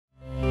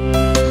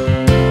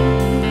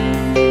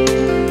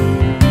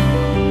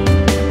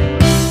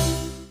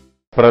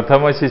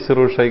പ്രഥമ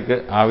ശുശ്രൂഷയ്ക്ക്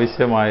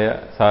ആവശ്യമായ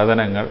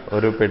സാധനങ്ങൾ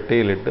ഒരു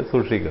പെട്ടിയിലിട്ട്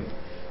സൂക്ഷിക്കുന്നു.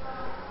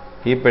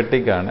 ഈ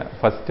പെട്ടിക്കാണ്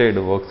ഫസ്റ്റ്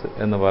എയ്ഡ് ബോക്സ്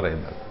എന്ന്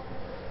പറയുന്നത്.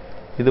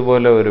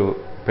 ഇതുപോലെ ഒരു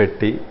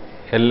പെട്ടി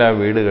എല്ലാ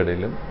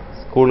വീടുകളിലും,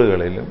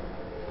 സ്കൂളുകളിലും,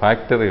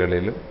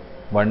 ഫാക്ടറികളിലും,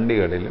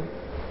 വണ്ടികളിലും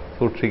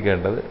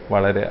സൂക്ഷിക്കേണ്ടത്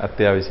വളരെ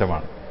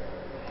അത്യാവശ്യമാണ്.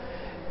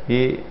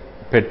 ഈ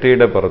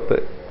പെട്ടിയുടെ പുറത്ത്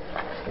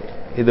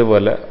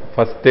ഇതുപോലെ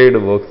ഫസ്റ്റ്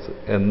എയ്ഡ് ബോക്സ്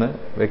എന്ന്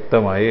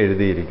വ്യക്തമായി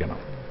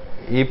എഴുതിയിരിക്കണം.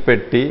 ഈ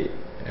പെട്ടി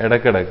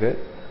ഇടയ്ക്കിടയ്ക്ക്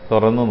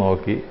തുറന്നു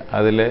നോക്കി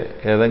അതിലെ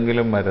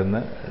ഏതെങ്കിലും മരുന്ന്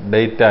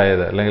ഡേറ്റ്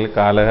ആയത് അല്ലെങ്കിൽ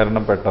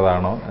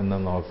കാലഹരണപ്പെട്ടതാണോ എന്ന്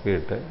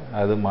നോക്കിയിട്ട്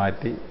അത്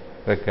മാറ്റി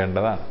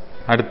വെക്കേണ്ടതാണ്.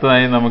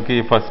 അടുത്തതായി നമുക്ക്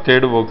ഈ ഫസ്റ്റ്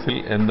എയ്ഡ് ബോക്സിൽ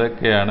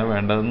എന്തൊക്കെയാണ്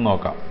വേണ്ടതെന്ന്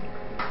നോക്കാം.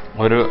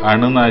 ഒരു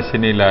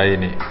അണുനാശിനി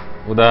ലായനി,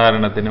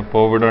 ഉദാഹരണത്തിന്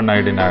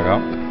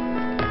പോവിഡോണൈഡിനാകാം,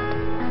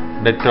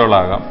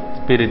 ഡെറ്റോളാകാം,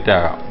 സ്പിരിറ്റ്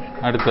ആകാം.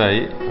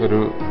 അടുത്തതായി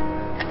ഒരു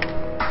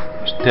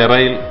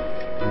സ്റ്റെറൈൽ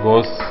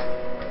ഗോസ്,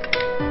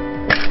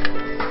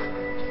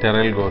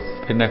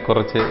 പിന്നെ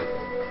കുറച്ച്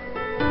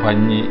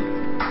പഞ്ഞി,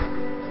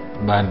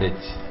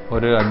 ബാൻഡേജ്,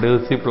 ഒരു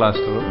അഡ്ഹസീവ്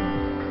പ്ലാസ്റ്ററും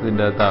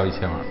ഇതിൻ്റെ അകത്ത്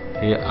ആവശ്യമാണ്.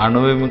 ഈ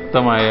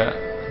അണുവിമുക്തമായ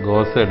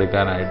ഗോസ്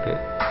എടുക്കാനായിട്ട്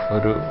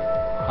ഒരു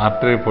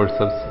ആർട്ടറി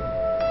ഫോഴ്സപ്സ്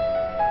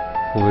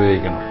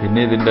ഉപയോഗിക്കണം. പിന്നെ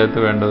ഇതിൻ്റെ അകത്ത്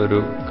വേണ്ട ഒരു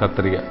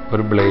കത്രിക,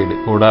 ഒരു ബ്ലേഡ്,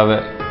 കൂടാതെ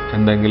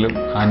എന്തെങ്കിലും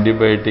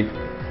ആൻറ്റിബയോട്ടിക്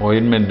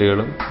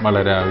ഓയിൻമെൻറ്റുകളും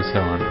വളരെ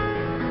ആവശ്യമാണ്.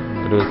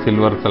 ഒരു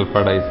സിൽവർ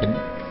സൾഫഡൈസിൻ,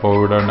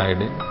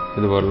 പോവിഡോണൈഡിൻ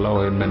ഇതുപോലുള്ള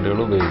ഓയിൻമെൻറ്റുകൾ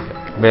ഉപയോഗിക്കാം.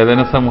 വേദന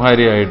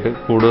സംഹാരിയായിട്ട്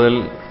കൂടുതൽ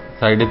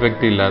സൈഡ്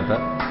ഇഫക്റ്റ് ഇല്ലാത്ത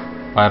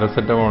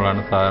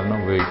പാരസെറ്റമോളാണ് സാധാരണ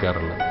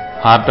ഉപയോഗിക്കാറുള്ളത്.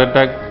 ഹാർട്ട്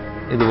അറ്റാക്ക്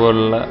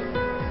ഇതുപോലുള്ള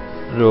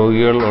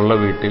രോഗികളുള്ള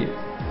വീട്ടിൽ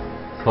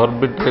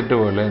സോർബിട്രേറ്റ്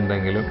പോലെ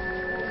എന്തെങ്കിലും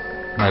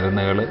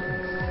മരുന്നുകൾ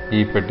ഈ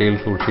പെട്ടിയിൽ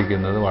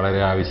സൂക്ഷിക്കുന്നത്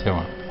വളരെ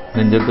ആവശ്യമാണ്.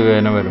 നെഞ്ചത്ത്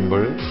വേദന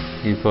വരുമ്പോൾ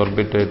ഈ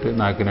സോർബിട്രേറ്റ്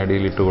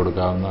നാക്കിനടിയിൽ ഇട്ട്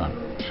കൊടുക്കാവുന്നതാണ്.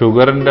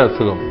 ഷുഗറിൻ്റെ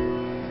അസുഖം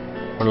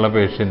ഉള്ള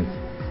പേഷ്യൻസ്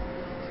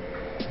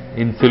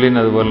ഇൻസുലിൻ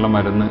അതുപോലുള്ള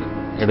മരുന്ന്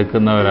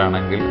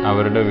എടുക്കുന്നവരാണെങ്കിൽ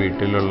അവരുടെ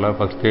വീട്ടിലുള്ള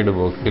ഫസ്റ്റ് എയ്ഡ്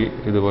ബോക്സിൽ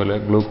ഇതുപോലെ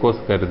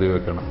ഗ്ലൂക്കോസ് കരുതി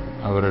വെക്കണം.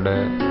 അവരുടെ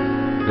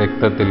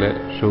രക്തത്തിലെ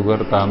ഷുഗർ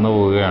താന്നു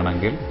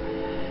പോവുകയാണെങ്കിൽ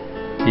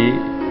ഈ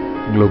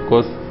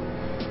ഗ്ലൂക്കോസ്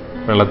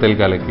വെള്ളത്തിൽ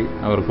കലക്കി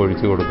അവർക്ക്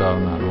ഒഴിച്ചു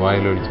കൊടുക്കാവുന്നതാണ്,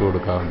 വായിലൊഴിച്ചു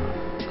കൊടുക്കാവുന്നതാണ്.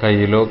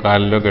 കയ്യിലോ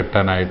കാലിലോ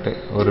കെട്ടാനായിട്ട്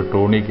ഒരു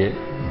ടൂണിക്ക്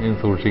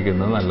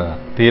സൂക്ഷിക്കുന്നത്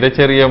നല്ലതാണ്. തീരെ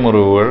ചെറിയ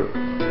മുറിവുകൾ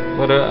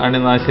ഒരു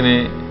അണുനാശിനി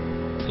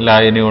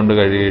ലായനി കൊണ്ട്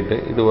കഴുകിയിട്ട്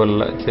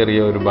ഇതുപോലുള്ള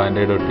ചെറിയ ഒരു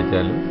ബാൻഡേഡ്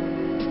ഒട്ടിച്ചാലും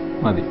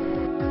മതി.